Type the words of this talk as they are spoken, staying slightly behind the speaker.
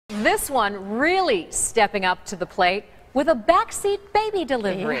This one really stepping up to the plate with a backseat baby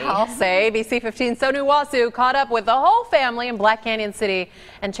delivery. Yeah, I'll say. ABC 15's Sonu Wasu caught up with the whole family in Black Canyon City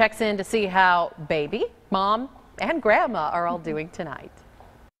and checks in to see how baby, mom, and grandma are all doing tonight.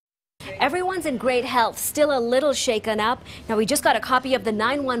 Everyone's in great health, still a little shaken up. Now, we just got a copy of the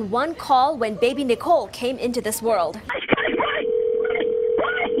 911 call when baby Nicole came into this world.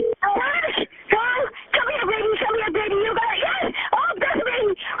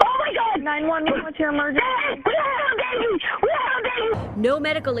 What's your emergency? We have a baby! We have a baby! No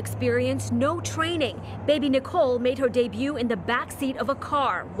medical experience, no training. Baby Nicole made her debut in the backseat of a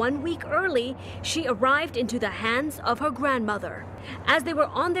car. 1 week early, she arrived into the hands of her grandmother. As they were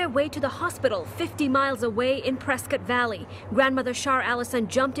on their way to the hospital 50 miles away in Prescott Valley, grandmother Shar Allison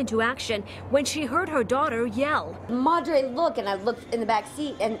jumped into action when she heard her daughter yell. Madre, look, and I looked in the back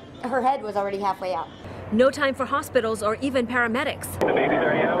seat and her head was already halfway out. No time for hospitals or even paramedics. The baby's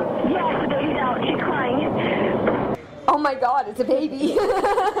already out? Yes, the baby's out. She's crying. Oh my God, it's a baby.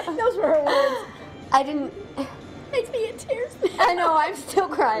 Those were her words. I didn't... Makes me in tears. I know, I'm still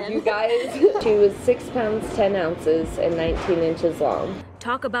crying. You guys, she was 6 pounds 10 ounces and 19 inches long.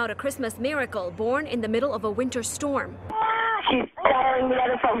 Talk about a Christmas miracle born in the middle of a winter storm. She's calling the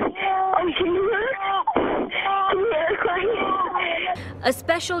other phone. Oh, can you hear her? Can you hear her crying? A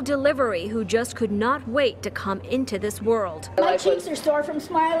special delivery who just could not wait to come into this world. My cheeks are sore from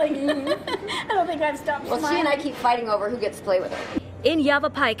smiling. I don't think I've stopped smiling. Well, she and I keep fighting over who gets to play with her. In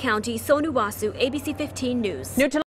Yavapai County, Sonu Wasu, ABC 15 News.